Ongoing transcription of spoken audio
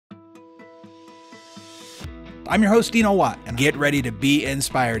I'm your host, Dino and get ready to be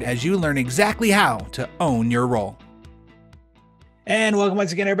inspired as you learn exactly how to own your role. And welcome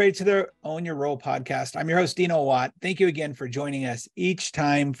once again, everybody, to the Own Your Role podcast. I'm your host, Dino. Thank you again for joining us each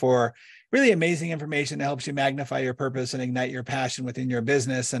time for really amazing information that helps you magnify your purpose and ignite your passion within your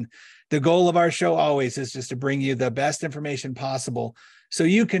business. And the goal of our show always is just to bring you the best information possible so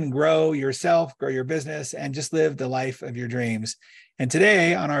you can grow yourself, grow your business, and just live the life of your dreams. And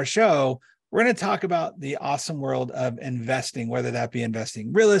today on our show, we're going to talk about the awesome world of investing, whether that be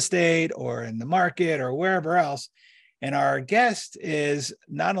investing real estate or in the market or wherever else. And our guest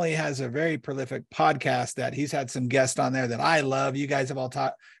not only has a very prolific podcast that he's had some guests on there that I love. You guys have all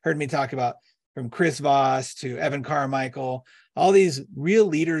heard me talk about, from Chris Voss to Evan Carmichael, all these real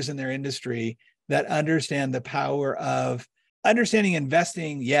leaders in their industry that understand the power of understanding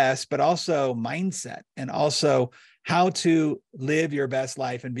investing, yes, but also mindset and also how to live your best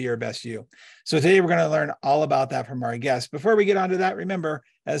life and be your best you. So today we're going to learn all about that from our guests. Before we get onto that, remember,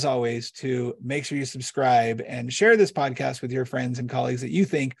 as always, to make sure you subscribe and share this podcast with your friends and colleagues that you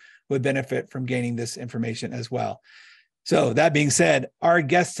think would benefit from gaining this information as well. So that being said, our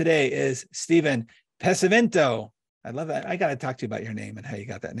guest today is Steven Pesavento. I love that. I got to talk to you about your name and how you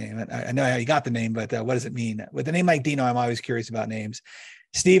got that name. I know how you got the name, but what does it mean? With a name like Dino, I'm always curious about names.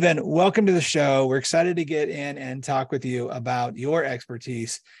 Steven, welcome to the show. We're excited to get in and talk with you about your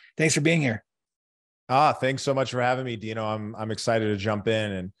expertise. Thanks for being here. Thanks so much for having me, Dino. I'm excited to jump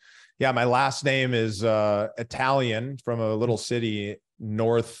in. And yeah, my last name is Italian, from a little city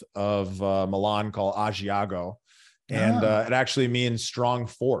north of Milan called Asiago. And it actually means strong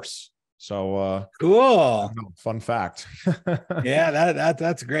force. So cool. Fun fact. Yeah,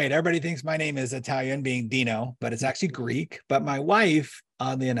 that's great. Everybody thinks my name is Italian, being Dino, but it's actually Greek. But my wife,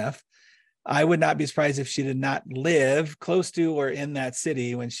 oddly enough, I would not be surprised if she did not live close to or in that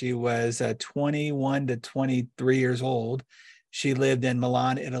city when she was 21 to 23 years old. She lived in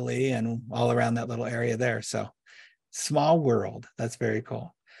Milan, Italy, and all around that little area there. So small world. That's very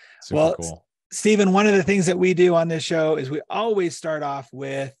cool. Super cool. Steven, one of the things that we do on this show is we always start off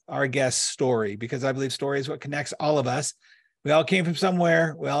with our guest's story, because I believe story is what connects all of us. We all came from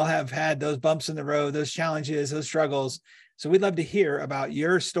somewhere. We all have had those bumps in the road, those challenges, those struggles. So we'd love to hear about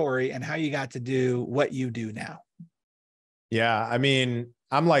your story and how you got to do what you do now. Yeah. I mean,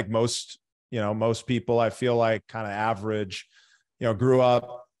 I'm like most people. I feel like kind of average, grew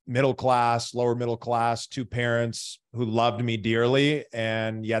up middle class, lower middle class, two parents who loved me dearly,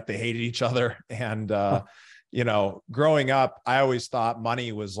 and yet they hated each other. And, growing up, I always thought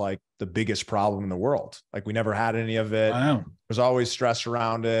money was like the biggest problem in the world. Like, we never had any of it. Wow. There was always stress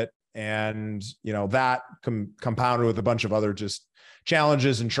around it. And, that compounded with a bunch of other just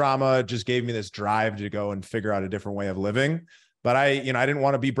challenges and trauma just gave me this drive to go and figure out a different way of living. But I didn't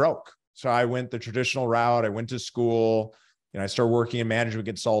want to be broke. So I went the traditional route. I went to school. I started working in management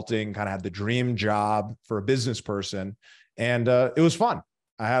consulting, kind of had the dream job for a business person. And it was fun.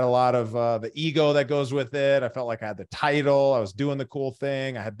 I had a lot of the ego that goes with it. I felt like I had the title. I was doing the cool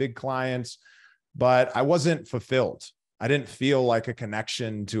thing. I had big clients, but I wasn't fulfilled. I didn't feel like a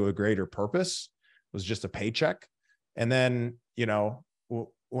connection to a greater purpose. It was just a paycheck. And then,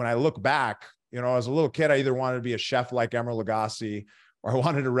 when I look back, as a little kid, I either wanted to be a chef like Emeril Lagasse, or I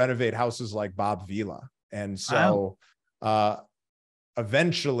wanted to renovate houses like Bob Vila. And so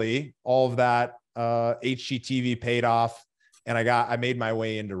eventually all of that HGTV paid off, and I made my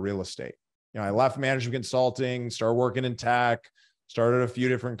way into real estate. I left management consulting, started working in tech, started a few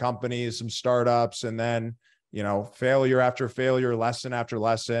different companies, some startups, and then, failure after failure, lesson after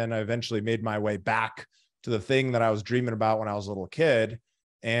lesson, I eventually made my way back to the thing that I was dreaming about when I was a little kid.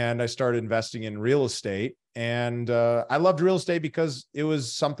 And I started investing in real estate. And I loved real estate because it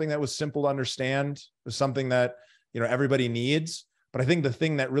was something that was simple to understand. It was something that, everybody needs. But I think the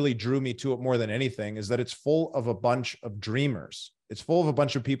thing that really drew me to it more than anything is that it's full of a bunch of dreamers. It's full of a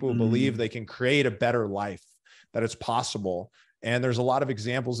bunch of people who believe they can create a better life, that it's possible. And there's a lot of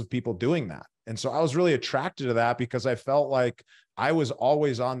examples of people doing that. And so I was really attracted to that because I felt like I was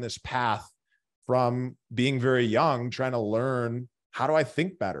always on this path from being very young, trying to learn, how do I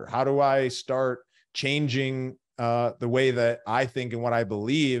think better? How do I start changing the way that I think and what I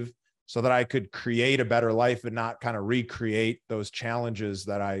believe, so that I could create a better life and not kind of recreate those challenges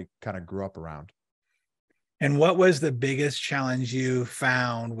that I kind of grew up around. And what was the biggest challenge you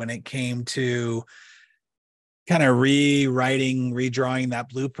found when it came to kind of redrawing that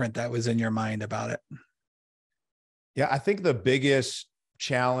blueprint that was in your mind about it? Yeah, I think the biggest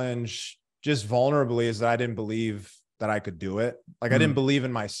challenge, just vulnerably, is that I didn't believe that I could do it. Like, I didn't believe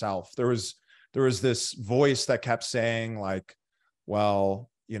in myself. There was this voice that kept saying, like, well,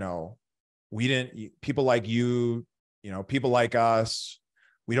 people like you, people like us,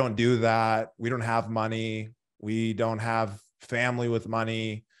 we don't do that. We don't have money. We don't have family with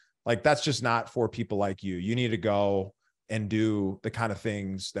money. Like, that's just not for people like you. You need to go and do the kind of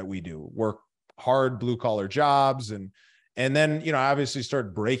things that we do, work hard, blue collar jobs. And then, I obviously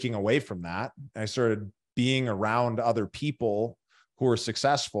started breaking away from that. I started being around other people who are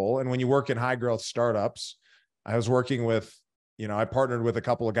successful. And when you work in high growth startups, I was working with, I partnered with a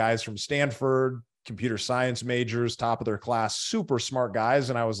couple of guys from Stanford, computer science majors, top of their class, super smart guys.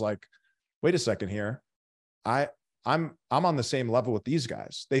 And I was like, wait a second here. I'm on the same level with these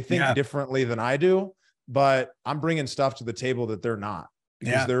guys. They think differently than I do, but I'm bringing stuff to the table that they're not,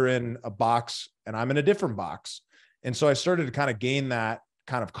 because they're in a box and I'm in a different box. And so I started to kind of gain that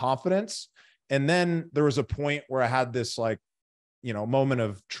kind of confidence. And then there was a point where I had this moment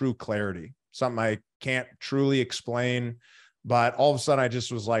of true clarity, something I can't truly explain, but all of a sudden I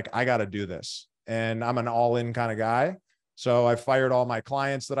just was like, I got to do this. And I'm an all-in kind of guy. So I fired all my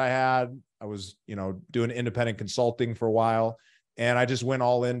clients that I had. I was, doing independent consulting for a while, and I just went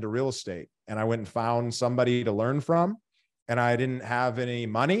all into real estate, and I went and found somebody to learn from. And I didn't have any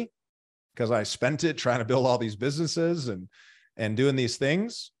money because I spent it trying to build all these businesses and doing these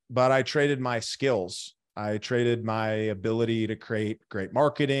things. But I traded my skills. I traded my ability to create great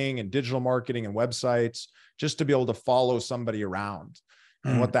marketing and digital marketing and websites just to be able to follow somebody around.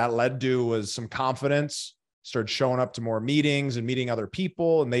 And what that led to was some confidence, started showing up to more meetings and meeting other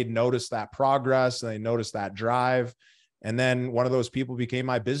people, and they'd notice that progress and they noticed that drive. And then one of those people became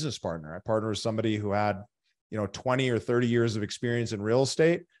my business partner. I partnered with somebody who had, 20 or 30 years of experience in real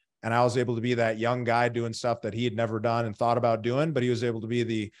estate. And I was able to be that young guy doing stuff that he had never done and thought about doing, but he was able to be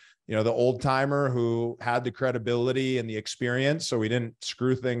the old timer who had the credibility and the experience. So we didn't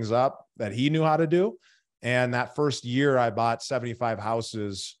screw things up that he knew how to do. And that first year I bought 75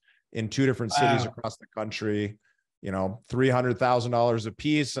 houses in 2 different cities across the country, $300,000 a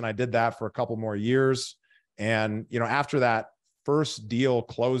piece. And I did that for a couple more years. And, after that first deal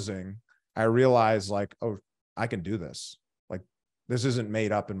closing, I realized like, oh, I can do this. Like, this isn't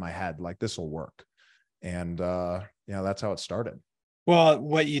made up in my head. Like, this will work. And, that's how it started. Well,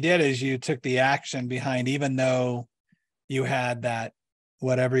 what you did is you took the action behind, even though you had that,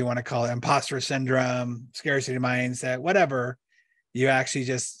 whatever you want to call it, imposter syndrome, scarcity mindset, whatever, you actually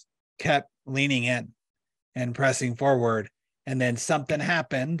just kept leaning in and pressing forward. And then something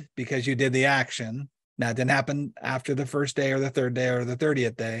happened because you did the action. Now, it didn't happen after the first day or the third day or the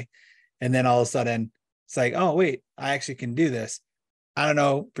 30th day. And then all of a sudden it's like, oh, wait, I actually can do this. I don't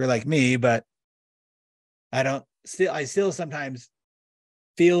know if you're like me, but I still sometimes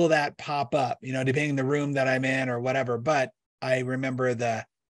feel that pop up, depending on the room that I'm in or whatever. But I remember the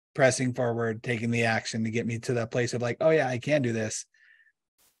pressing forward, taking the action to get me to that place of like, oh yeah, I can do this.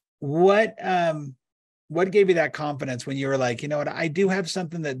 What gave you that confidence when you were like, what, I do have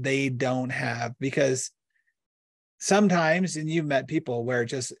something that they don't have? Because sometimes, and you've met people where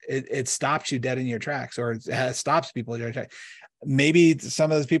it stops you dead in your tracks, or it stops people in your tracks. Maybe some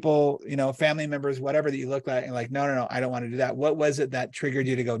of those people, family members, whatever, that you look at and like, no, I don't want to do that. What was it that triggered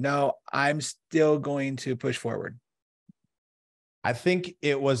you to go, no, I'm still going to push forward? I think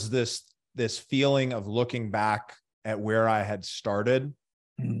it was this feeling of looking back at where I had started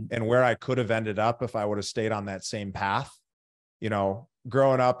and where I could have ended up if I would have stayed on that same path.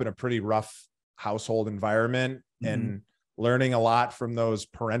 Growing up in a pretty rough household environment and learning a lot from those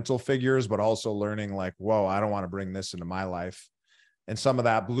parental figures, but also learning like, whoa, I don't want to bring this into my life. And some of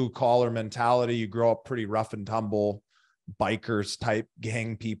that blue collar mentality, you grow up pretty rough and tumble, bikers type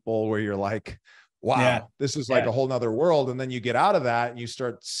gang people, where you're like, wow, this is like a whole nother world. And then you get out of that and you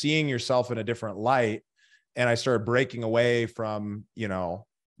start seeing yourself in a different light. And I started breaking away from,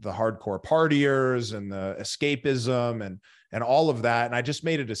 the hardcore partiers and the escapism and all of that. And I just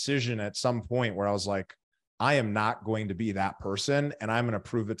made a decision at some point where I was like, I am not going to be that person, and I'm going to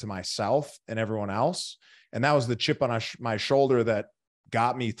prove it to myself and everyone else. And that was the chip on my shoulder that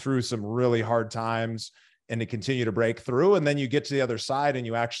got me through some really hard times and to continue to break through. And then you get to the other side and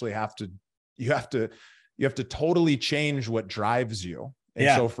you actually have to totally change what drives you.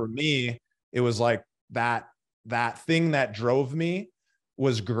 And so for me, it was like that thing that drove me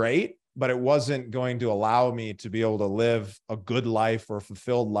was great, but it wasn't going to allow me to be able to live a good life or a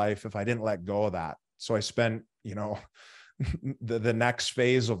fulfilled life if I didn't let go of that. So I spent, the next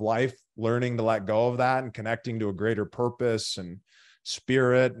phase of life learning to let go of that and connecting to a greater purpose and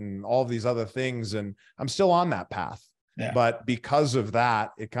spirit and all of these other things. And I'm still on that path. Yeah. But because of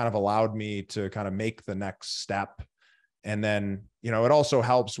that, it kind of allowed me to kind of make the next step. And then, it also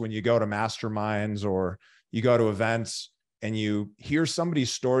helps when you go to masterminds or you go to events and you hear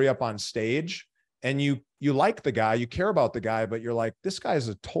somebody's story up on stage, and you like the guy, you care about the guy, but you're like, this guy's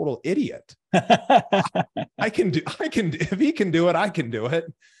a total idiot. If he can do it, I can do it.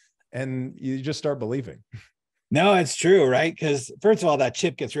 And you just start believing. No, it's true, right? Because first of all, that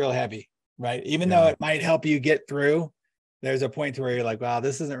chip gets real heavy, right? Even though it might help you get through, there's a point to where you're like, wow,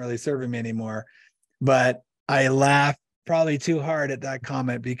 this isn't really serving me anymore. But I laugh probably too hard at that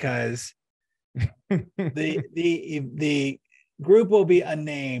comment, because the group will be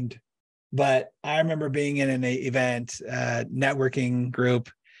unnamed, but I remember being in an event, networking group,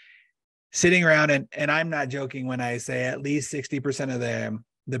 sitting around, and I'm not joking when I say at least 60% of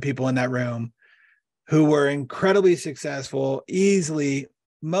the people in that room who were incredibly successful, easily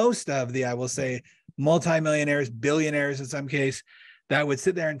most of the, I will say, multimillionaires, billionaires in some case, that would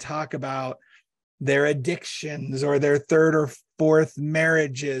sit there and talk about their addictions or their third or fourth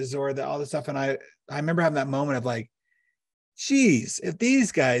marriages or all the stuff. And I remember having that moment of like, geez, if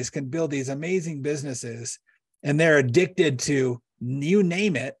these guys can build these amazing businesses and they're addicted to, you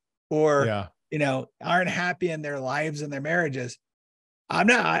name it, or, aren't happy in their lives and their marriages,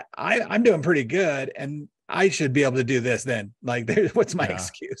 I'm doing pretty good, and I should be able to do this then. Like, what's my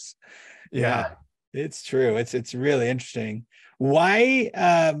excuse? Yeah, it's true. It's really interesting. Why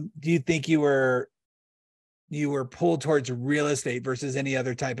do you think you were pulled towards real estate versus any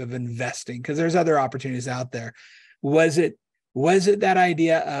other type of investing? Because there's other opportunities out there. Was it that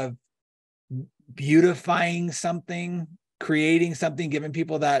idea of beautifying something, creating something, giving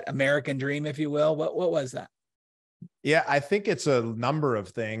people that American dream, if you will? What was that? Yeah, I think it's a number of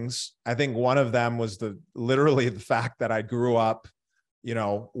things. I think one of them was literally the fact that I grew up,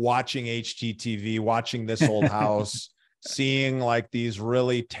 watching HGTV, watching This Old House, seeing like these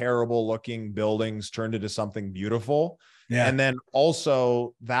really terrible looking buildings turned into something beautiful. Yeah. And then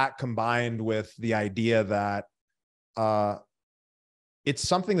also that combined with the idea that it's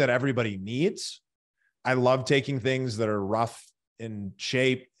something that everybody needs. I love taking things that are rough in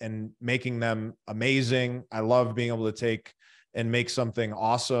shape and making them amazing. I love being able to take and make something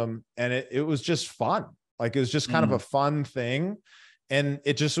awesome. And it was just fun. Like, it was just kind of a fun thing. And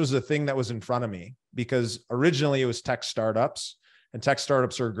it just was a thing that was in front of me, because originally it was tech startups, and tech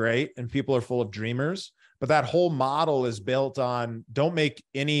startups are great and people are full of dreamers. But that whole model is built on, don't make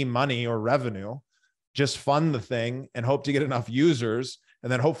any money or revenue, just fund the thing and hope to get enough users.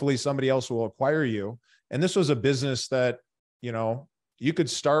 And then hopefully somebody else will acquire you. And this was a business that, you could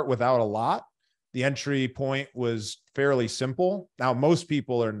start without a lot. The entry point was fairly simple. Now, most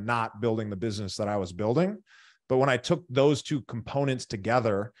people are not building the business that I was building, but when I took those two components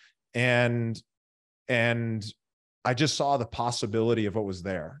together and I just saw the possibility of what was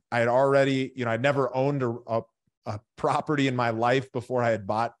there. I had already, I'd never owned a property in my life before I had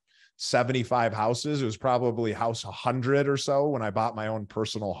bought 75 houses. It was probably house 100 or so when I bought my own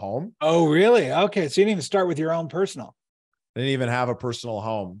personal home. Oh, really? Okay. So you didn't even start with your own personal. I didn't even have a personal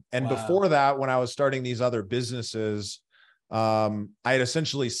home. And before that, when I was starting these other businesses, I had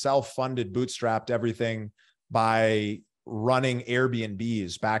essentially self-funded, bootstrapped everything by running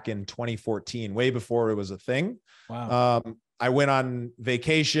Airbnbs back in 2014, way before it was a thing. Wow. I went on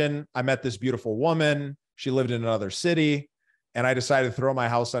vacation. I met this beautiful woman. She lived in another city, and I decided to throw my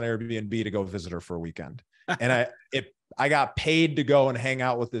house on Airbnb to go visit her for a weekend. And I got paid to go and hang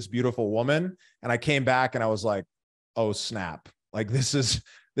out with this beautiful woman. And I came back and I was like, oh snap. Like, this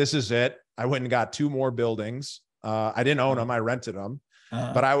is it. I went and got 2 more buildings. I didn't own them. I rented them,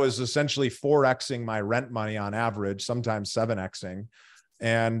 but I was essentially 4Xing my rent money on average, sometimes 7Xing.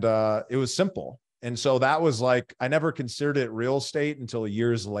 And it was simple. And so that was like, I never considered it real estate until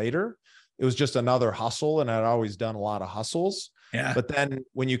years later. It was just another hustle. And I'd always done a lot of hustles. Yeah. But then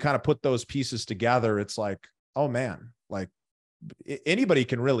when you kind of put those pieces together, it's like, oh man, like anybody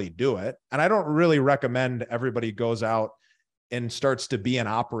can really do it. And I don't really recommend everybody goes out and starts to be an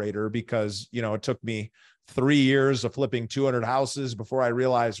operator, because, it took me 3 years of flipping 200 houses before I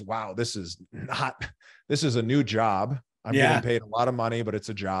realized, wow, this is a new job. I'm getting paid a lot of money, but it's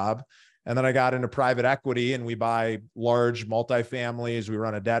a job. And then I got into private equity, and we buy large multifamilies. We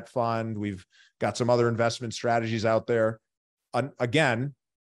run a debt fund. We've got some other investment strategies out there. Again,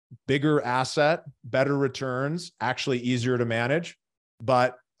 bigger asset, better returns, actually easier to manage,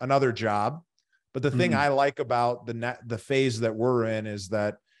 but another job. But the thing I like about the phase that we're in is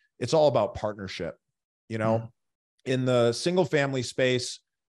that it's all about partnership. In the single family space,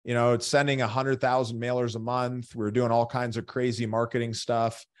 it's sending 100,000 mailers a month. We're doing all kinds of crazy marketing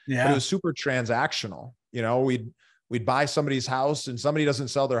stuff. Yeah. But it was super transactional. We'd buy somebody's house, and somebody doesn't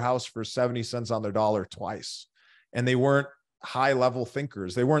sell their house for 70 cents on their dollar twice. And they weren't high level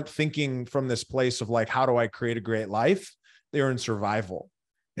thinkers. They weren't thinking from this place of like, how do I create a great life? they were in survival.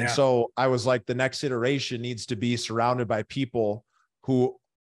 And Yeah. so I was like, the next iteration needs to be surrounded by people who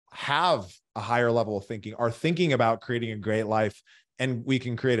have a higher level of thinking, are thinking about creating a great life, and we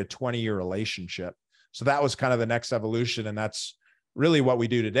can create a 20-year relationship. So that was kind of the next evolution. And that's really what we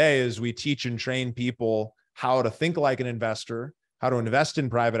do today is we teach and train people how to think like an investor, how to invest in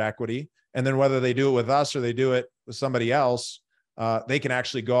private equity. And then whether they do it with us or they do it with somebody else, they can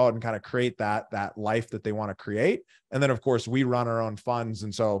actually go out and kind of create that life that they want to create. And then of course we run our own funds.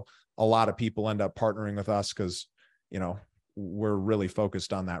 And so a lot of people end up partnering with us because, you know, we're really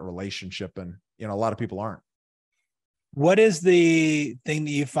focused on that relationship, and, you know, a lot of people aren't. What is the thing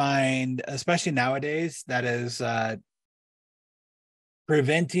that you find, especially nowadays, that is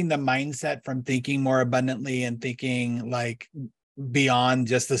preventing the mindset from thinking more abundantly and thinking like beyond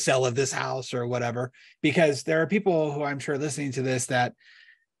just the sale of this house or whatever? Because there are people who I'm sure listening to this that,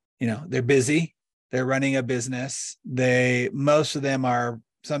 you know, they're busy, they're running a business. Most of them are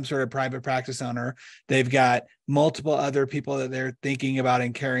some sort of private practice owner. They've got multiple other people that they're thinking about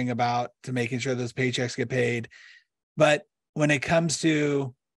and caring about to making sure those paychecks get paid. But when it comes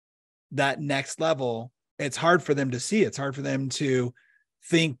to that next level, it's hard for them to see. It's hard for them to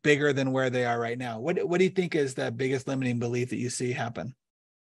think bigger than where they are right now. What do you think is the biggest limiting belief that you see happen?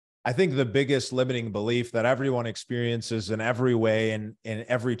 I think the biggest limiting belief that everyone experiences in every way and in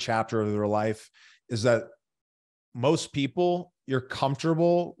every chapter of their life is that most people, you're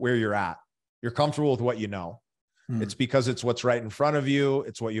comfortable where you're at. You're comfortable with what you know. It's because it's what's right in front of you.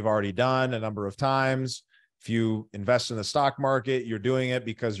 It's what you've already done a number of times. If you invest in the stock market, you're doing it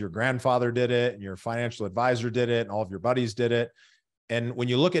because your grandfather did it and your financial advisor did it and all of your buddies did it. And when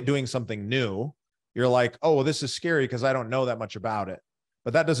you look at doing something new, you're like, oh, well, this is scary because I don't know that much about it.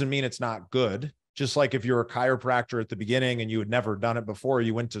 But that doesn't mean it's not good. Just like if you're a chiropractor at the beginning and you had never done it before,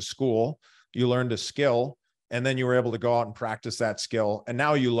 you went to school, you learned a skill, and then you were able to go out and practice that skill. And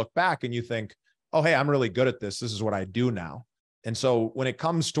now you look back and you think, oh, hey, I'm really good at this. This is what I do now. And so when it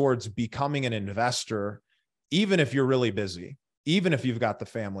comes towards becoming an investor, even if you're really busy, even if you've got the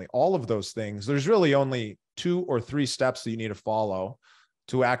family, all of those things, there's really only 2 or 3 steps that you need to follow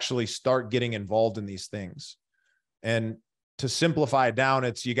to actually start getting involved in these things. And to simplify it down,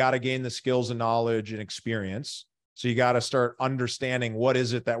 it's you got to gain the skills and knowledge and experience. So you got to start understanding what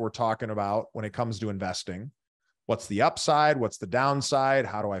is it that we're talking about when it comes to investing. What's the upside? What's the downside?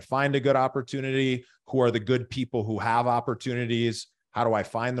 How do I find a good opportunity? Who are the good people who have opportunities? How do I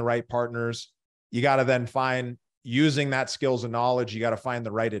find the right partners? You got to then find, using that skills and knowledge, you got to find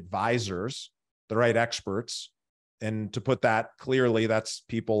the right advisors, the right experts. And to put that clearly, that's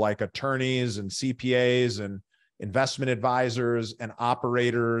people like attorneys and CPAs and investment advisors and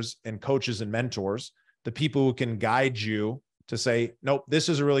operators and coaches and mentors, the people who can guide you to say, nope, this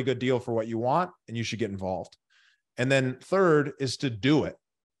is a really good deal for what you want, and you should get involved. And then third is to do it.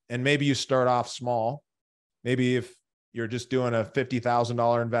 And maybe you start off small. Maybe if you're just doing a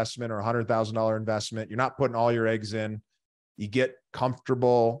 $50,000 investment or a $100,000 investment, you're not putting all your eggs in. You get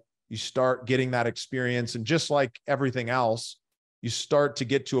comfortable, you start getting that experience. And just like everything else, you start to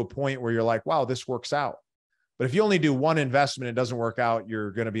get to a point where you're like, wow, this works out. But if you only do one investment, it doesn't work out,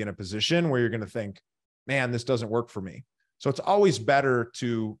 you're going to be in a position where you're going to think, man, this doesn't work for me. So it's always better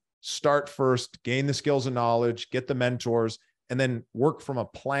to start first, gain the skills and knowledge, get the mentors, and then work from a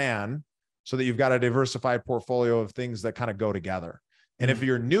plan so that you've got a diversified portfolio of things that kind of go together. And if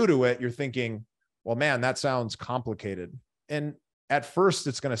you're new to it, you're thinking, well, man, that sounds complicated. And at first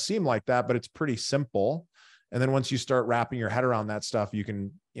it's going to seem like that, but it's pretty simple. And then once you start wrapping your head around that stuff, you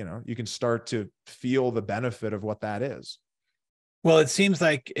can start to feel the benefit of what that is. Well, it seems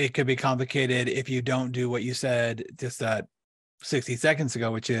like it could be complicated if you don't do what you said just 60 seconds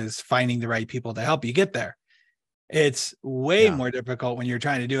ago, which is finding the right people to help you get there. It's way more difficult when you're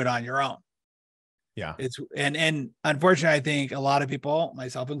trying to do it on your own. Yeah. And unfortunately, I think a lot of people,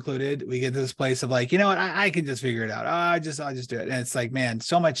 myself included, we get to this place of like, you know what, I can just figure it out. I'll just do it. And it's like, man,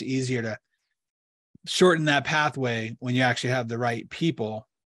 so much easier to shorten that pathway when you actually have the right people.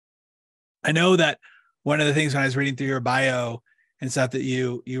 I know that one of the things when I was reading through your bio and stuff that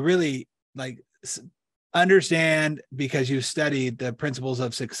you really like understand because you studied the principles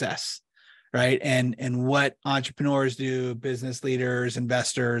of success, right? And what entrepreneurs do, business leaders,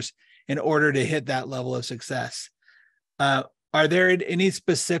 investors, in order to hit that level of success. Are there any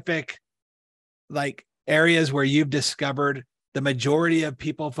specific like areas where you've discovered the majority of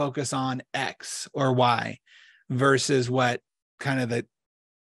people focus on X or Y versus what kind of the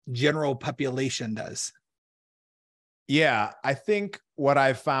general population does? Yeah, I think what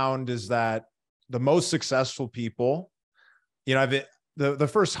I've found is that the most successful people, the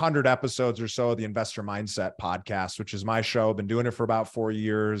first 100 episodes or so of the Investor Mindset podcast, which is my show, been doing it for about 4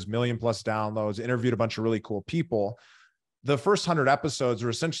 years, million plus downloads, interviewed a bunch of really cool people. The first 100 episodes were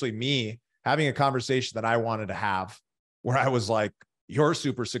essentially me having a conversation that I wanted to have, where I was like, you're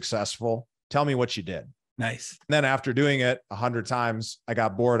super successful. Tell me what you did. Nice. And then after doing it 100 times, I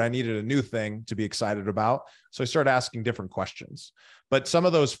got bored. I needed a new thing to be excited about. So I started asking different questions. But some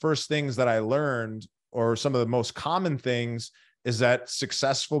of those first things that I learned, or some of the most common things, is that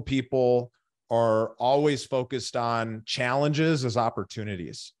successful people are always focused on challenges as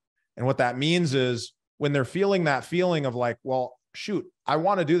opportunities. And what that means is when they're feeling that feeling of like, well, shoot, I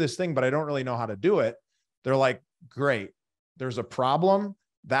want to do this thing, but I don't really know how to do it. They're like, great, there's a problem.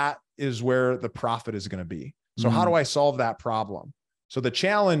 That is where the profit is going to be. So how do I solve that problem? So the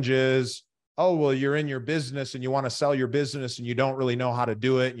challenge is, oh, well, you're in your business and you want to sell your business and you don't really know how to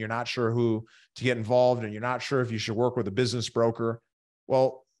do it. And you're not sure who to get involved and you're not sure if you should work with a business broker.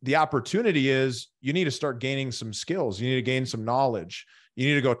 Well, the opportunity is you need to start gaining some skills. You need to gain some knowledge. You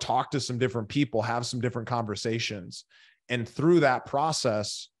need to go talk to some different people, have some different conversations. And through that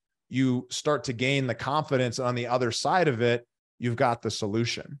process, you start to gain the confidence. And on the other side of it, you've got the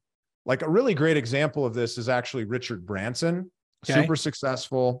solution. Like a really great example of this is actually Richard Branson, super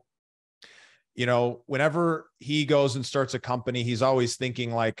successful. You know, whenever he goes and starts a company, he's always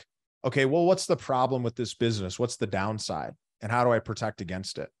thinking like, okay, well, what's the problem with this business? What's the downside? And how do I protect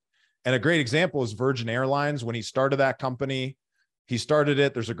against it? And a great example is Virgin Airlines. When he started that company, he started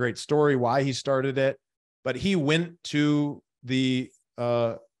it. There's a great story why he started it, but he went to the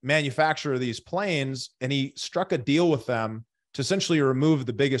manufacturer of these planes and he struck a deal with them to essentially remove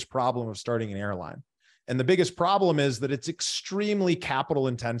the biggest problem of starting an airline. And the biggest problem is that it's extremely capital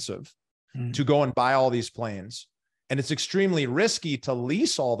intensive to go and buy all these planes. And it's extremely risky to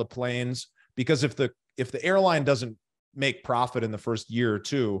lease all the planes because if the airline doesn't make profit in the first year or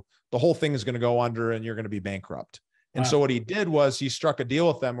two, the whole thing is going to go under and you're going to be bankrupt. And so what he did was he struck a deal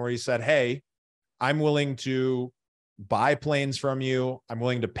with them where he said, hey, I'm willing to buy planes from you. I'm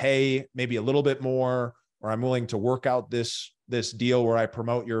willing to pay maybe a little bit more, or I'm willing to work out this deal where I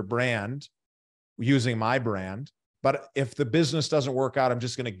promote your brand using my brand. But if the business doesn't work out, I'm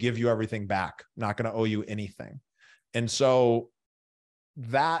just going to give you everything back. I'm not going to owe you anything. And so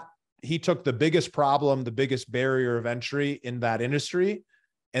that he took the biggest problem, the biggest barrier of entry in that industry,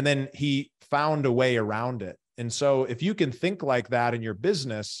 and then he found a way around it. And so if you can think like that in your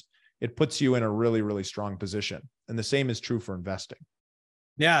business, it puts you in a really, really strong position. And the same is true for investing.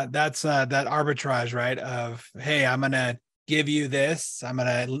 Yeah, that's that arbitrage, right? Of, hey, I'm going to give you this. I'm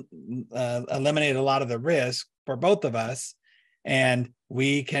going to eliminate a lot of the risk for both of us. And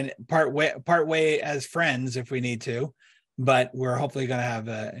we can part way as friends if we need to, but we're hopefully going to have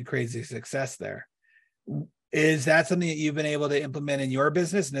a crazy success there. Is that something that you've been able to implement in your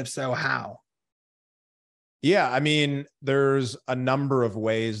business? And if so, how? Yeah, I mean, there's a number of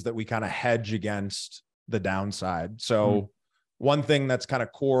ways that we kind of hedge against the downside. So one thing that's kind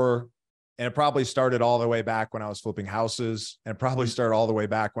of core, and it probably started all the way back when I was flipping houses, and it probably started all the way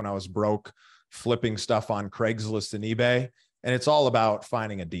back when I was broke, flipping stuff on Craigslist and eBay. And it's all about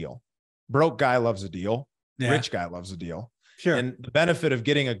finding a deal. Broke guy loves a deal. Yeah. Rich guy loves a deal. Sure. And the benefit of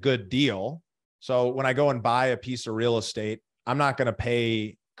getting a good deal. So when I go and buy a piece of real estate, I'm not going to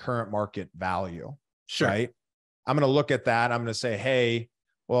pay current market value. Sure. Right. I'm going to look at that. I'm going to say, hey,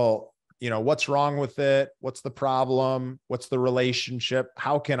 well, you know, what's wrong with it? What's the problem? What's the relationship?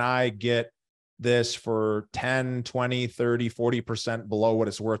 How can I get this for 10, 20, 30, 40% below what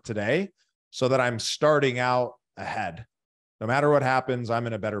it's worth today so that I'm starting out ahead? No matter what happens, I'm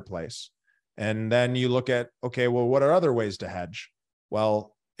in a better place. And then you look at, okay, well, what are other ways to hedge?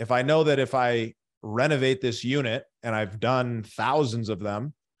 Well, if I know that if I renovate this unit, and I've done thousands of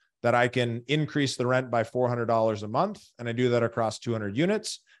them, that I can increase the rent by $400 a month, and I do that across 200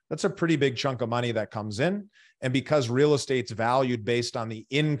 units, that's a pretty big chunk of money that comes in. And because real estate's valued based on the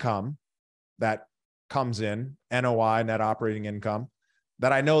income that comes in, NOI, net operating income,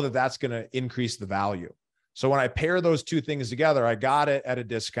 that I know that that's going to increase the value. So when I pair those two things together, I got it at a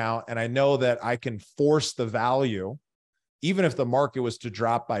discount, and I know that I can force the value. Even if the market was to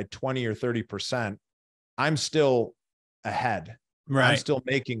drop by 20 or 30%, I'm still ahead. Right. I'm still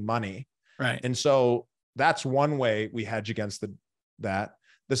making money. Right. And so that's one way we hedge against that.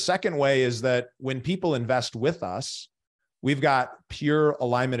 The second way is that when people invest with us, we've got pure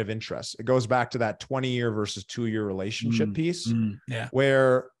alignment of interest. It goes back to that 20-year versus 2-year relationship piece,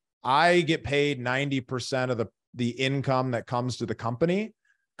 where I get paid 90% of the income that comes to the company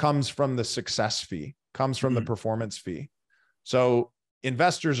comes from the success fee, comes from the performance fee. So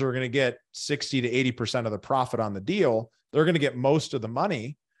investors are going to get 60 to 80% of the profit on the deal. They're going to get most of the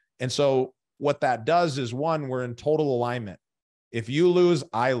money. And so what that does is, one, we're in total alignment. If you lose,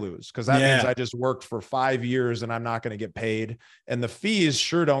 I lose, because that means I just worked for 5 years and I'm not going to get paid. And the fees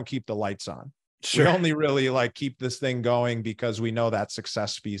sure don't keep the lights on. Sure. We only really like keep this thing going because we know that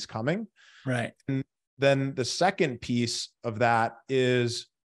success fee is coming. Right. And then the second piece of that is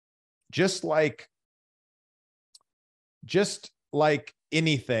just like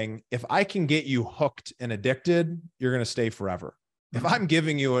anything, if I can get you hooked and addicted, you're going to stay forever. If I'm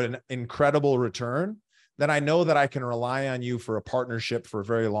giving you an incredible return, then I know that I can rely on you for a partnership for a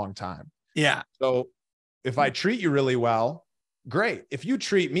very long time. Yeah. So if I treat you really well, great. If you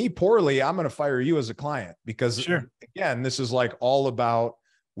treat me poorly, I'm going to fire you as a client, because again, this is like all about,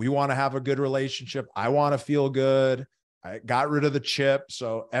 we want to have a good relationship. I want to feel good. I got rid of the chip.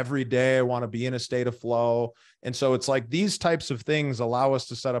 So every day I want to be in a state of flow. And so it's like these types of things allow us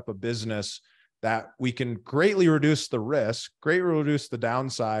to set up a business that we can greatly reduce the risk, greatly reduce the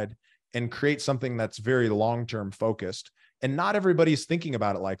downside, and create something that's very long-term focused. And not everybody's thinking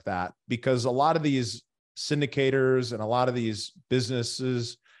about it like that, because a lot of these syndicators and a lot of these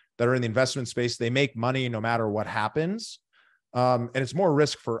businesses that are in the investment space, they make money no matter what happens. And it's more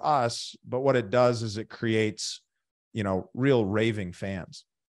risk for us, but what it does is it creates, real raving fans.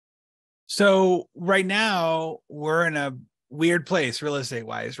 So right now we're in a weird place real estate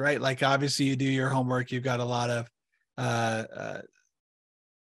wise, right? Like obviously you do your homework. You've got a lot of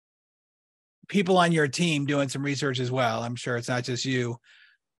people on your team doing some research as well. I'm sure it's not just you.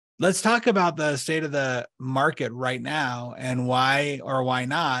 Let's talk about the state of the market right now and why or why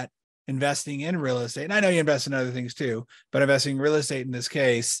not investing in real estate. And I know you invest in other things too, but investing in real estate in this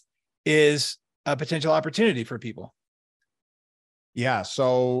case is a potential opportunity for people. Yeah.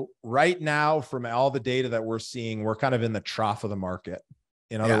 So right now, from all the data that we're seeing, we're kind of in the trough of the market.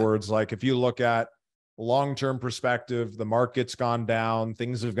 In other words, like if you look at long-term perspective, the market's gone down,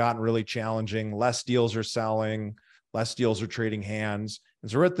 things have gotten really challenging, less deals are selling, less deals are trading hands.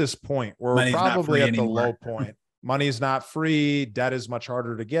 And so we're at this point where we're probably at the low point. Money's not free, debt is much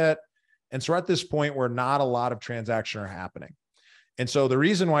harder to get. And so we're at this point where not a lot of transactions are happening. And so the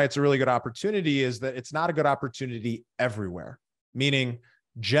reason why it's a really good opportunity is that it's not a good opportunity everywhere. Meaning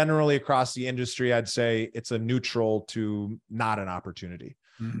generally across the industry, I'd say it's a neutral to not an opportunity.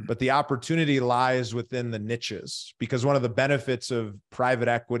 Mm-hmm. But the opportunity lies within the niches, because one of the benefits of private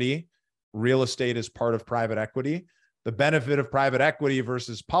equity, real estate is part of private equity. The benefit of private equity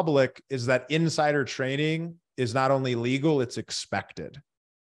versus public is that insider trading is not only legal, it's expected.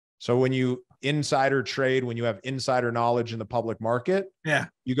 So when you insider trade, when you have insider knowledge in the public market,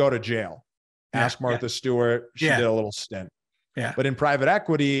 you go to jail. Ask Martha Stewart. She did a little stint. Yeah. But in private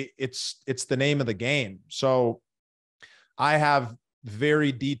equity, it's the name of the game. So I have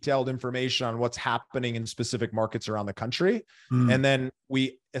very detailed information on what's happening in specific markets around the country. And then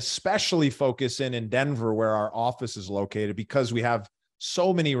we especially focus in Denver, where our office is located, because we have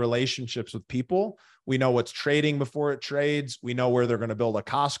so many relationships with people. We know what's trading before it trades. We know where they're going to build a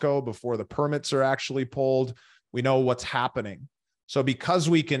Costco before the permits are actually pulled. We know what's happening. So because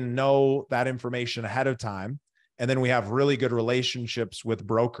we can know that information ahead of time, and then we have really good relationships with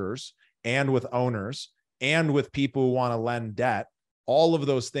brokers and with owners and with people who want to lend debt, all of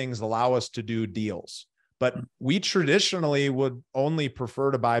those things allow us to do deals. But we traditionally would only prefer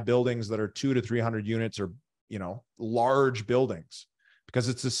to buy buildings that are 200 to 300 units or, large buildings, because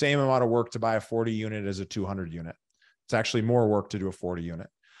it's the same amount of work to buy a 40 unit as a 200 unit. It's actually more work to do a 40 unit.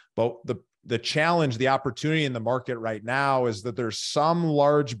 But the challenge, the opportunity in the market right now is that there's some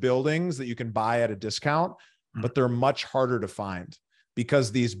large buildings that you can buy at a discount, but they're much harder to find,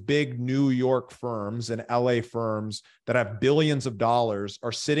 because these big New York firms and LA firms that have billions of dollars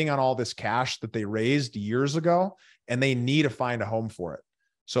are sitting on all this cash that they raised years ago, and they need to find a home for it.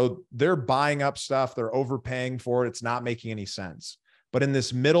 So they're buying up stuff, they're overpaying for it. It's not making any sense. But in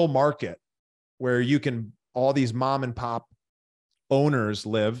this middle market where all these mom and pop owners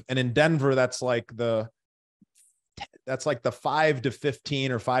live, and in Denver, that's like the 5 to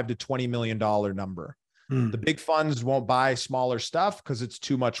 15 or $5 to $20 million number. The big funds won't buy smaller stuff because it's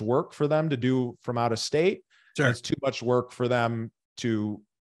too much work for them to do from out of state. Sure. It's too much work for them to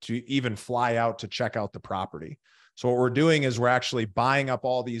even fly out to check out the property. So what we're doing is we're actually buying up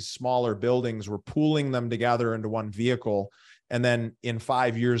all these smaller buildings. We're pooling them together into one vehicle. And then in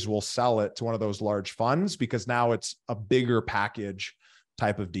 5 years, we'll sell it to one of those large funds, because now it's a bigger package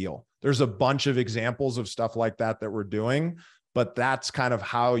type of deal. There's a bunch of examples of stuff like that we're doing. But that's kind of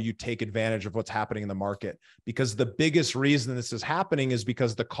how you take advantage of what's happening in the market, because the biggest reason this is happening is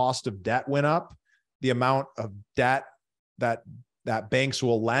because the cost of debt went up. The amount of debt that that banks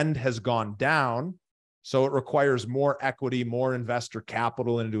will lend has gone down. So it requires more equity, more investor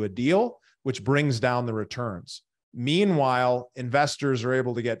capital into a deal, which brings down the returns. Meanwhile, investors are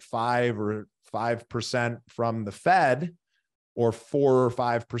able to get 5% from the Fed or 4 or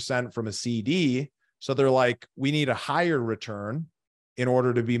 5% from a CD. So they're like, we need a higher return in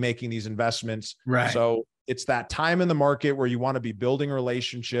order to be making these investments. Right. So it's that time in the market where you want to be building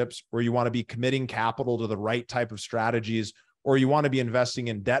relationships, where you want to be committing capital to the right type of strategies, or you want to be investing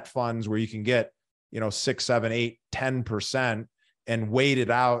in debt funds where you can get, 6, 7, 8, 10% and wait it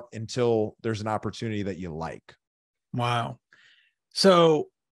out until there's an opportunity that you like. Wow. So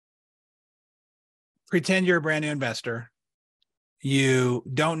pretend you're a brand new investor. You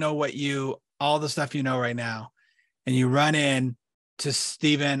don't know all the stuff you know right now, and you run in to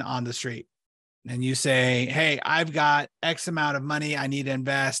Steven on the street and you say, hey, I've got X amount of money I need to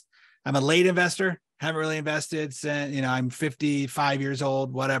invest. I'm a late investor, haven't really invested since, I'm 55 years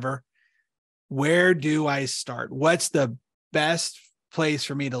old, whatever. Where do I start? What's the best place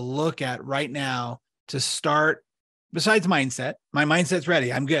for me to look at right now to start? Besides mindset, my mindset's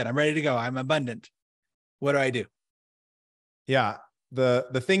ready. I'm good. I'm ready to go. I'm abundant. What do I do? Yeah. The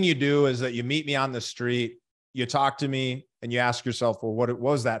thing you do is that you meet me on the street, you talk to me, and you ask yourself, well, what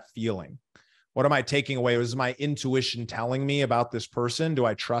was that feeling? What am I taking away? Was my intuition telling me about this person? Do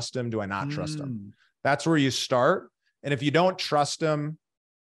I trust him? Do I not trust him? That's where you start. And if you don't trust him,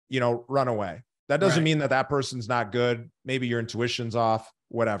 run away. That doesn't mean that person's not good. Maybe your intuition's off,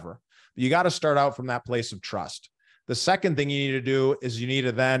 whatever. But you got to start out from that place of trust. The second thing you need to do is you need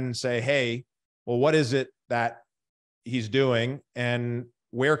to then say, hey, well, what is it that he's doing? And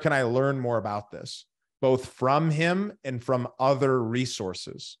where can I learn more about this, both from him and from other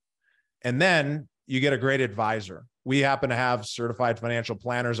resources? And then you get a great advisor. We happen to have certified financial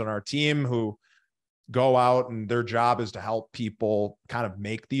planners on our team who go out, and their job is to help people kind of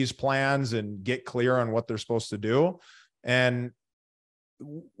make these plans and get clear on what they're supposed to do. And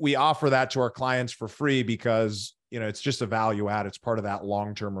we offer that to our clients for free because, it's just a value add. It's part of that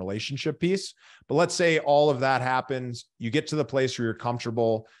long-term relationship piece. But let's say all of that happens. You get to the place where you're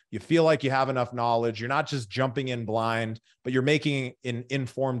comfortable. You feel like you have enough knowledge. You're not just jumping in blind, but you're making an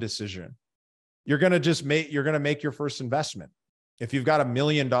informed decision. You're going to make your first investment. If you've got $1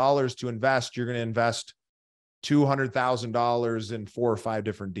 million to invest, you're going to invest $200,000 in 4 or 5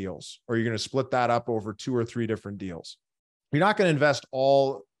 different deals, or you're going to split that up over 2 or 3 different deals. You're not going to invest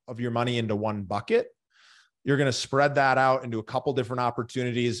all of your money into one bucket. You're going to spread that out into a couple different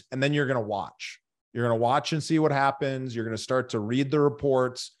opportunities, and then you're going to watch. You're going to watch and see what happens. You're going to start to read the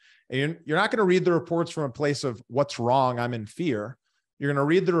reports, and you're not going to read the reports from a place of what's wrong, I'm in fear. You're going to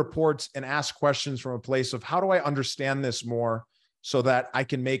read the reports and ask questions from a place of how do I understand this more so that I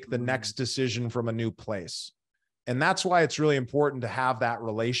can make the next decision from a new place. And that's why it's really important to have that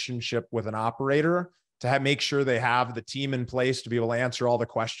relationship with an operator, to make sure they have the team in place to be able to answer all the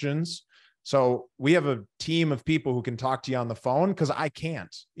questions. So we have a team of people who can talk to you on the phone because I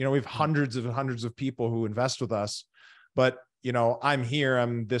can't. We have hundreds of people who invest with us, but I'm here,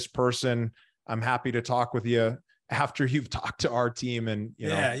 I'm this person. I'm happy to talk with you after you've talked to our team and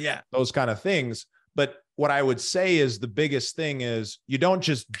those kind of things. But what I would say is the biggest thing is you don't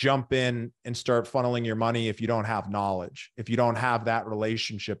just jump in and start funneling your money if you don't have knowledge, if you don't have that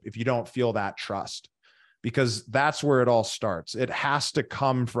relationship, if you don't feel that trust, because that's where it all starts. It has to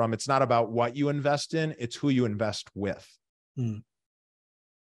come from, it's not about what you invest in, it's who you invest with. So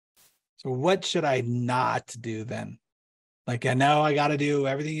what should I not do then? Like, I know I got to do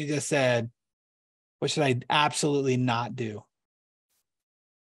everything you just said. What should I absolutely not do?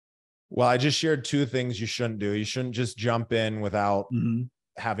 Well, I just shared 2 things you shouldn't do. You shouldn't just jump in without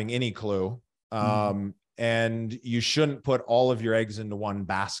having any clue. And you shouldn't put all of your eggs into one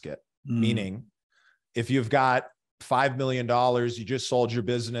basket. Meaning, if you've got $5 million, you just sold your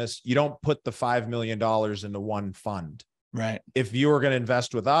business, you don't put the $5 million into one fund. Right. If you were going to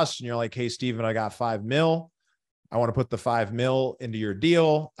invest with us and you're like, hey, Steven, I got 5 mil. I want to put the 5 mil into your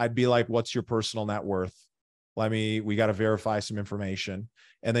deal. I'd be like, what's your personal net worth? We got to verify some information.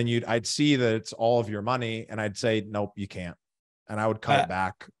 And then I'd see that it's all of your money. And I'd say, nope, you can't. And I would cut it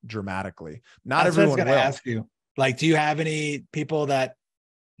back dramatically. Not everyone will. Ask you, like, do you have any people that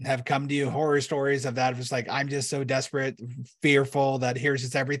have come to you, horror stories of that? Just like, I'm just so desperate, fearful that here's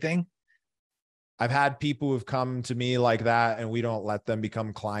just everything. I've had people who've come to me like that, and we don't let them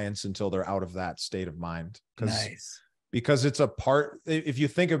become clients until they're out of that state of mind. Because it's a part, if you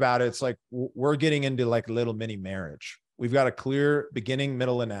think about it, it's like we're getting into like a little mini marriage. We've got a clear beginning,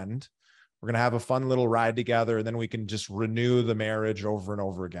 middle, and end. We're going to have a fun little ride together, and then we can just renew the marriage over and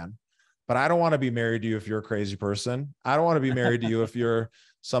over again. but I don't want to be married to you if you're a crazy person. I don't want to be married to you if you're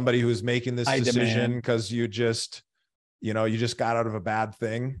somebody who's making this decision because you just got out of a bad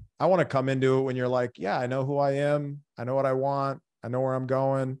thing. I want to come into it when you're like, yeah, I know who I am. I know what I want. I know where I'm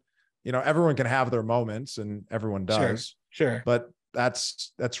going. Everyone can have their moments, and everyone does. Sure. But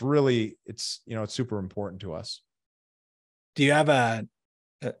that's really, it's super important to us. Do you have I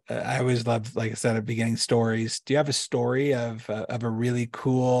always love, like I said at the beginning, stories. Do you have a story of a really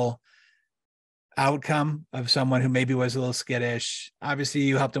cool outcome of someone who maybe was a little skittish? Obviously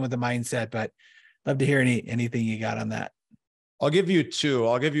you helped them with the mindset, but love to hear anything you got on that. I'll give you two.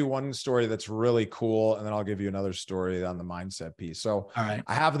 I'll give you one story that's really cool, and then I'll give you another story on the mindset piece. So all right.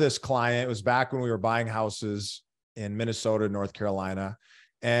 I have this client. It was back when we were buying houses in Minnesota, North Carolina.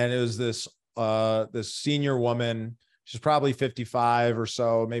 And it was this senior woman. She's probably 55 or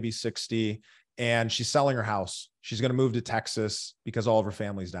so, maybe 60. And she's selling her house. She's going to move to Texas because all of her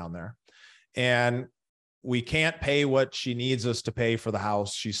family's down there. And we can't pay what she needs us to pay for the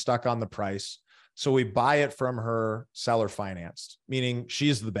house. She's stuck on the price. So we buy it from her seller financed, meaning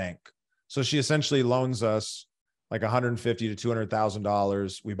she's the bank. So she essentially loans us like $150,000 to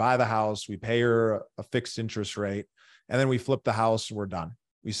 $200,000. We buy the house, we pay her a fixed interest rate, and then we flip the house and we're done.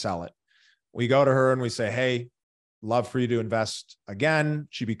 We sell it. We go to her and we say, hey, love for you to invest again.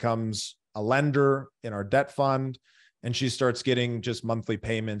 She becomes a lender in our debt fund, and she starts getting just monthly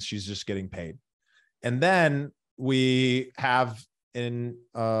payments. She's just getting paid. And then we have an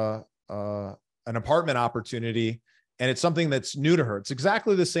apartment opportunity, and it's something that's new to her. It's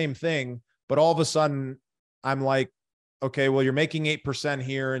exactly the same thing, but all of a sudden I'm like, okay, well, you're making 8%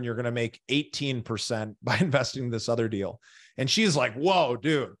 here and you're going to make 18% by investing in this other deal. And she's like, whoa,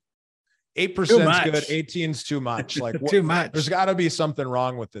 dude, 8% is good. 18 is too much. Like too much. There's gotta be something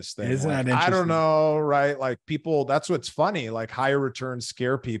wrong with this thing. Isn't like, that interesting? I don't know. Right. Like people, that's what's funny. Like higher returns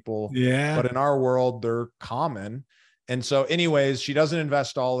scare people. Yeah. But in our world, they're common. And so anyways, she doesn't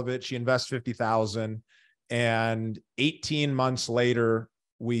invest all of it. She invests 50,000, and 18 months later,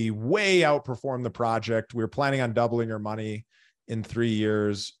 we way outperformed the project. We were planning on doubling her money in 3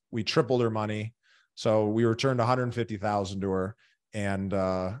 years. We tripled her money. So we returned 150,000 to her. And,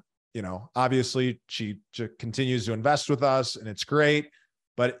 obviously she continues to invest with us, and it's great,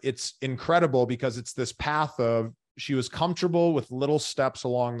 but it's incredible because it's this path of, she was comfortable with little steps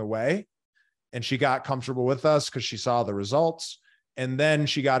along the way, and she got comfortable with us because she saw the results. And then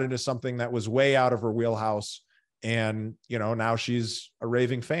she got into something that was way out of her wheelhouse. And, now she's a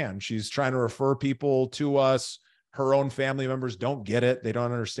raving fan. She's trying to refer people to us. Her own family members don't get it. They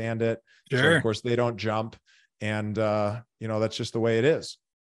don't understand it. Sure. So of course they don't jump. And, that's just the way it is.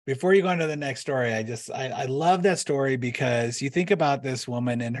 Before you go on to the next story, I love that story because you think about this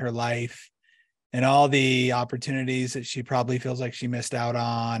woman in her life and all the opportunities that she probably feels like she missed out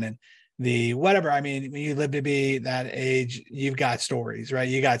on, and the whatever. I mean, when you live to be that age, you've got stories, right?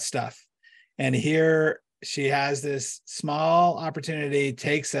 You got stuff. And here she has this small opportunity,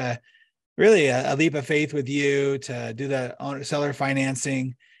 takes a leap of faith with you to do the seller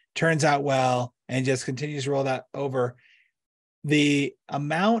financing, turns out well, and just continues to roll that over. The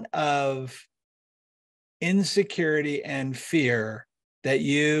amount of insecurity and fear that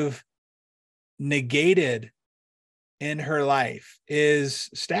you've negated in her life is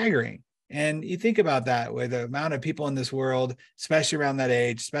staggering. And you think about that with the amount of people in this world, especially around that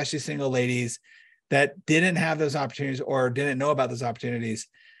age, especially single ladies that didn't have those opportunities or didn't know about those opportunities.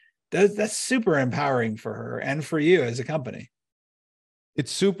 That's super empowering for her and for you as a company.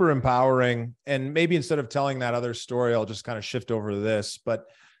 It's super empowering. And maybe instead of telling that other story, I'll just kind of shift over to this. But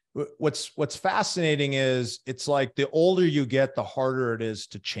what's fascinating is it's like the older you get, the harder it is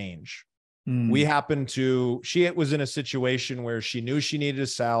to change. She was in a situation where she knew she needed to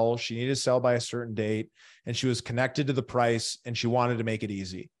sell. She needed to sell by a certain date, and she was connected to the price, and she wanted to make it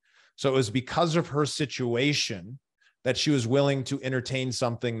easy. So it was because of her situation that she was willing to entertain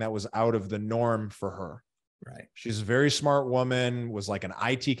something that was out of the norm for her. Right. She's a very smart woman, was like an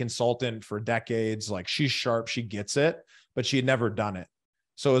IT consultant for decades. Like she's sharp, she gets it, but she had never done it.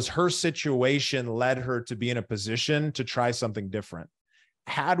 So as her situation led her to be in a position to try something different.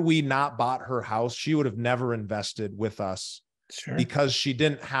 Had we not bought her house, she would have never invested with us. Sure. Because she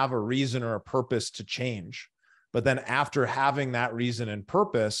didn't have a reason or a purpose to change. But then after having that reason and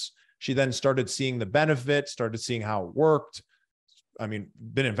purpose, she then started seeing the benefit, started seeing how it worked. I mean,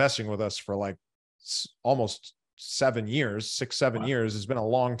 been investing with us for like almost 7 years, 6-7 years. It's been a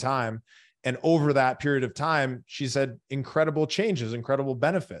long time. And over that period of time, she's had incredible changes, incredible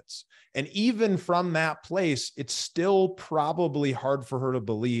benefits. And even from that place, it's still probably hard for her to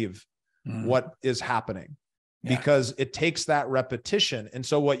believe what is happening. because it takes that repetition. And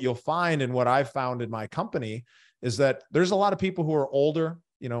so what you'll find, and what I've found in my company, is that there's a lot of people who are older,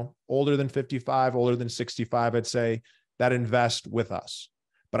 older than 55, older than 65, I'd say, that invest with us.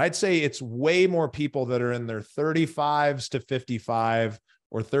 But I'd say it's way more people that are in their 35s to 55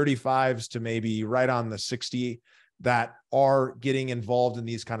 or 35s to maybe right on the 60 that are getting involved in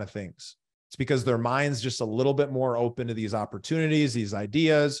these kind of things. It's because their mind's just a little bit more open to these opportunities, these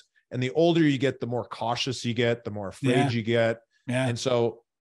ideas. And the older you get, the more cautious you get, the more afraid you get. And so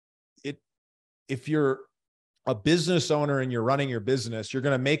if you're a business owner and you're running your business, you're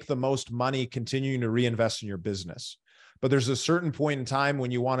going to make the most money continuing to reinvest in your business. But there's a certain point in time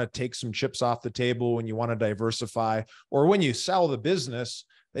when you want to take some chips off the table, when you want to diversify, or when you sell the business,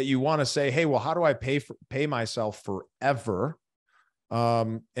 that you want to say, hey, well, how do I pay myself forever,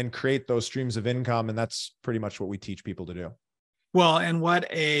 and create those streams of income? And that's pretty much what we teach people to do. Well, and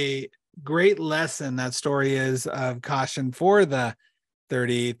what a great lesson that story is of caution for the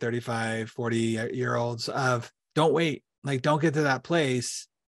 30, 35, 40-year-olds of don't wait. Like, don't get to that place.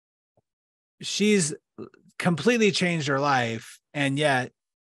 She's completely changed her life, and yet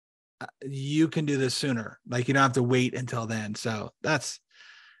you can do this sooner. Like, you don't have to wait until then. So that's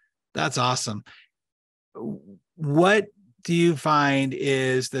awesome. What do you find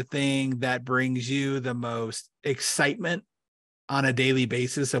is the thing that brings you the most excitement on a daily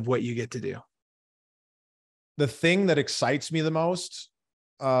basis of what you get to do? The thing that excites me the most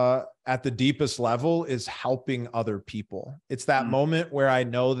at the deepest level is helping other people. It's that moment where I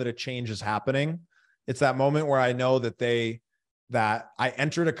know that a change is happening. It's that moment where I know that I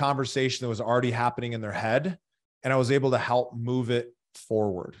entered a conversation that was already happening in their head, and I was able to help move it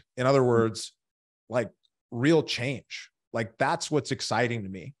forward. In other words, like real change. Like, that's what's exciting to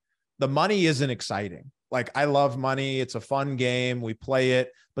me. The money isn't exciting. Like, I love money. It's a fun game. We play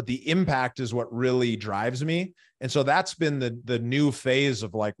it, but the impact is what really drives me. And so that's been the new phase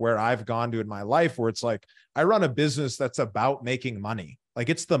of like where I've gone to in my life, where it's like, I run a business that's about making money. Like,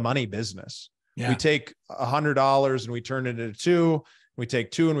 it's the money business. Yeah. We take $100 and we turn it into $2. We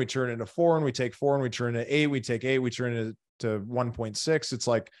take 2 and we turn it into 4, and we take 4 and we turn it into 8. We take 8, we turn it to 1.6. It's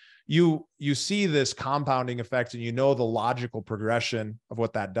like, you see this compounding effect, and you know the logical progression of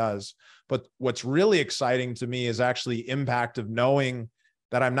what that does. But what's really exciting to me is actually impact of knowing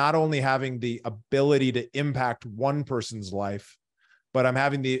that I'm not only having the ability to impact one person's life, but I'm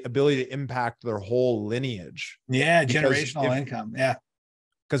having the ability to impact their whole lineage. Yeah. Generational income. Yeah.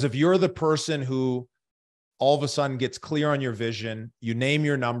 Because if you're the person who all of a sudden gets clear on your vision, you name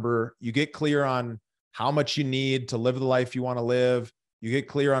your number, you get clear on how much you need to live the life you want to live, you get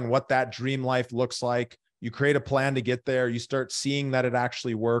clear on what that dream life looks like, you create a plan to get there, you start seeing that it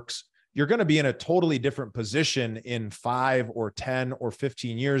actually works, you're going to be in a totally different position in 5 or 10 or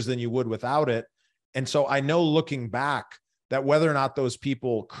 15 years than you would without it. And so I know, looking back, that whether or not those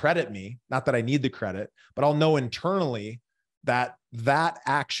people credit me, not that I need the credit, but I'll know internally that that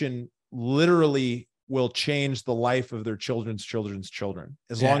action literally will change the life of their children's children,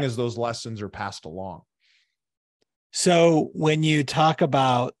 as long as those lessons are passed along. So when you talk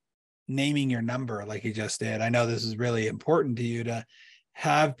about naming your number, like you just did, I know this is really important to you to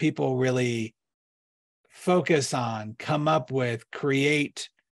have people really focus on, come up with, create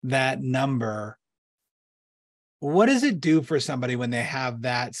that number. What does it do for somebody when they have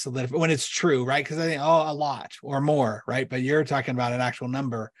that solidified, when it's true, right? Because I think, a lot or more, right? But you're talking about an actual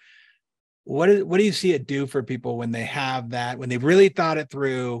number. What do you see it do for people when they have that, when they've really thought it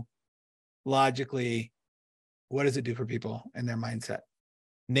through logically? What does it do for people in their mindset?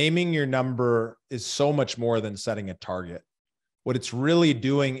 Naming your number is so much more than setting a target. What it's really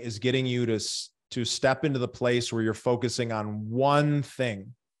doing is getting you to step into the place where you're focusing on one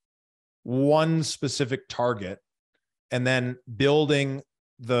thing, one specific target, and then building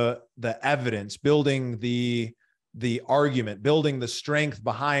the evidence, building the argument, building the strength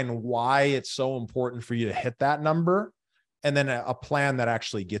behind why it's so important for you to hit that number, and then a plan that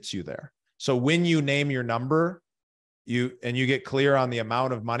actually gets you there. So when you name your number, you get clear on the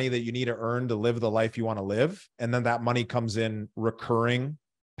amount of money that you need to earn to live the life you want to live, and then that money comes in recurring,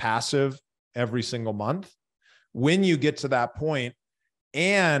 passive every single month. When you get to that point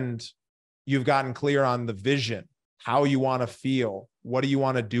and you've gotten clear on the vision, how you want to feel, what do you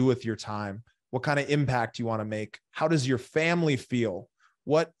want to do with your time, what kind of impact you want to make, how does your family feel,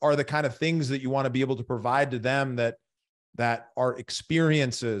 what are the kind of things that you want to be able to provide to them that are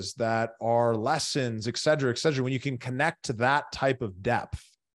experiences, that are lessons, et cetera, et cetera. When you can connect to that type of depth,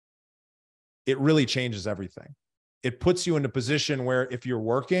 it really changes everything. It puts you in a position where if you're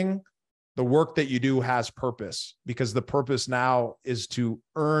working, the work that you do has purpose, because the purpose now is to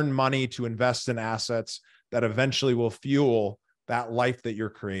earn money, to invest in assets that eventually will fuel that life that you're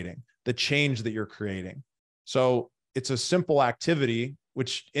creating, the change that you're creating. So it's a simple activity,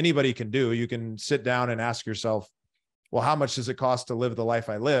 which anybody can do. You can sit down and ask yourself, well, how much does it cost to live the life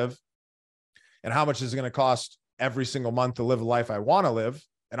I live? And how much is it going to cost every single month to live the life I want to live?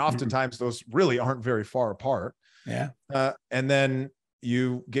 And oftentimes those really aren't very far apart. Yeah. And then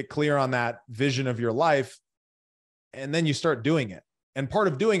you get clear on that vision of your life, and then you start doing it. And part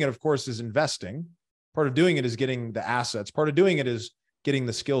of doing it, of course, is investing. Part of doing it is getting the assets. Part of doing it is getting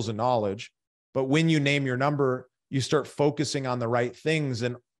the skills and knowledge. But when you name your number, you start focusing on the right things,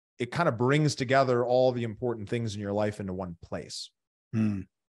 and it kind of brings together all the important things in your life into one place.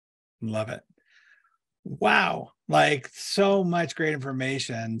 Love it. Wow. Like, so much great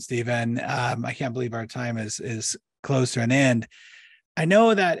information, Steven. I can't believe our time is close to an end. I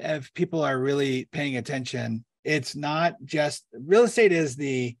know that if people are really paying attention, it's not just real estate is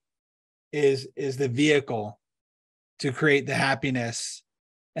the vehicle to create the happiness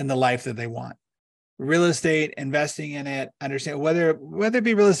and the life that they want. Real estate, investing in it, understand whether it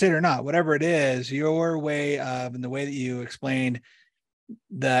be real estate or not, whatever it is, your way of, and the way that you explained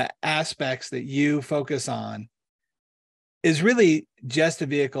the aspects that you focus on is really just a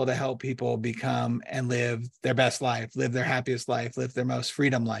vehicle to help people become and live their best life, live their happiest life, live their most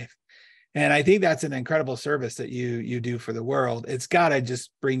freedom life. And I think that's an incredible service that you do for the world. It's got to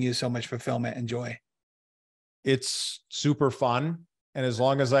just bring you so much fulfillment and joy. It's super fun. And as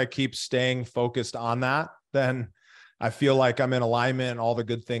long as I keep staying focused on that, then I feel like I'm in alignment and all the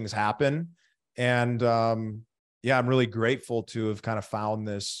good things happen. And yeah, I'm really grateful to have kind of found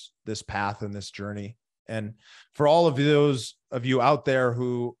this path and this journey. And for all of those of you out there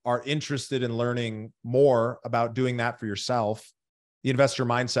who are interested in learning more about doing that for yourself, the Investor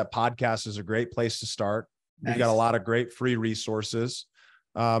Mindset podcast is a great place to start. Nice. We've got a lot of great free resources.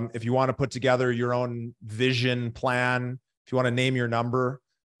 If you want to put together your own vision plan, if you want to name your number,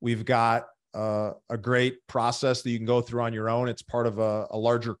 we've got a great process that you can go through on your own. It's part of a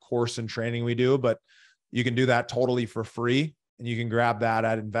larger course and training we do, but you can do that totally for free. And you can grab that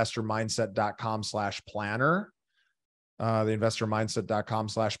at investormindset.com/planner, the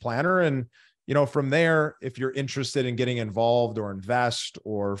investormindset.com/planner. And, from there, if you're interested in getting involved or invest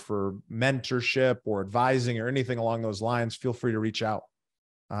or for mentorship or advising or anything along those lines, feel free to reach out.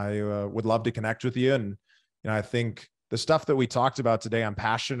 I would love to connect with you. And, I think the stuff that we talked about today, I'm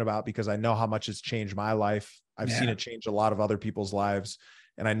passionate about because I know how much it's changed my life. I've seen it change a lot of other people's lives,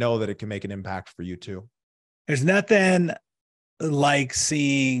 and I know that it can make an impact for you too. There's nothing like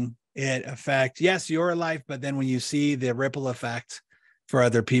seeing it affect, yes, your life, but then when you see the ripple effect for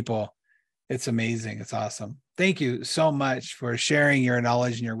other people, it's amazing. It's awesome. Thank you so much for sharing your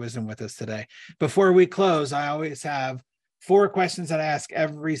knowledge and your wisdom with us today. Before we close, I always have 4 questions that I ask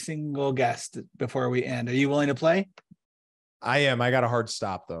every single guest before we end. Are you willing to play? I am. I got a hard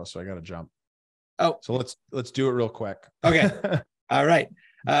stop though, so I got to jump. Oh, so let's do it real quick. Okay. All right.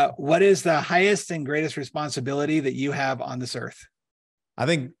 What is the highest and greatest responsibility that you have on this earth? I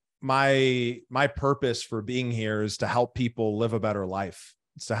think my purpose for being here is to help people live a better life.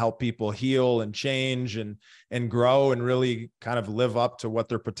 It's to help people heal and change and grow and really kind of live up to what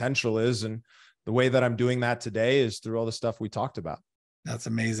their potential is. And the way that I'm doing that today is through all the stuff we talked about. That's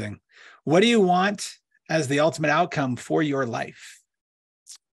amazing. What do you want as the ultimate outcome for your life?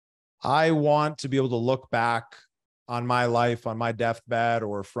 I want to be able to look back on my life, on my deathbed,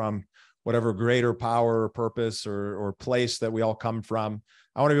 or from whatever greater power or purpose or place that we all come from.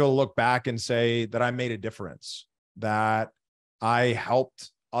 I want to be able to look back and say that I made a difference, that I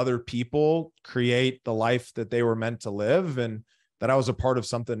helped other people create the life that they were meant to live, and that I was a part of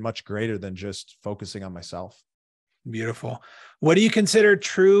something much greater than just focusing on myself. Beautiful. What do you consider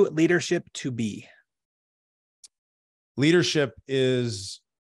true leadership to be? Leadership is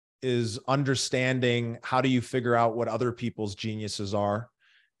understanding how do you figure out what other people's geniuses are,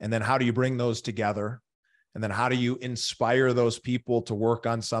 and then how do you bring those together, and then how do you inspire those people to work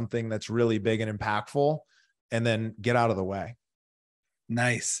on something that's really big and impactful, and then get out of the way.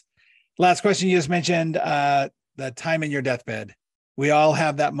 Nice. Last question. You just mentioned the time in your deathbed. We all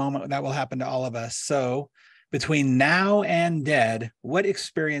have that moment that will happen to all of us. So between now and dead, what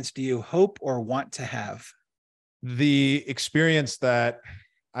experience do you hope or want to have? The experience that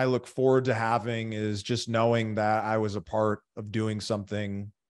I look forward to having is just knowing that I was a part of doing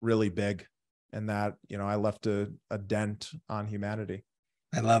something really big, and that, I left a dent on humanity.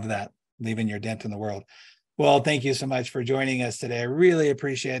 I love that. Leaving your dent in the world. Well, thank you so much for joining us today. I really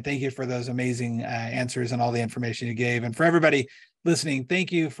appreciate it. Thank you for those amazing answers and all the information you gave. And for everybody listening,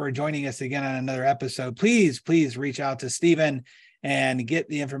 thank you for joining us again on another episode. Please reach out to Steven and get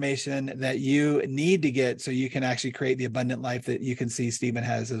the information that you need to get so you can actually create the abundant life that you can see Steven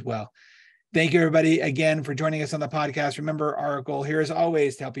has as well. Thank you, everybody, again, for joining us on the podcast. Remember, our goal here is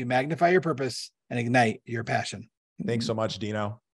always to help you magnify your purpose and ignite your passion. Thanks so much, Dino.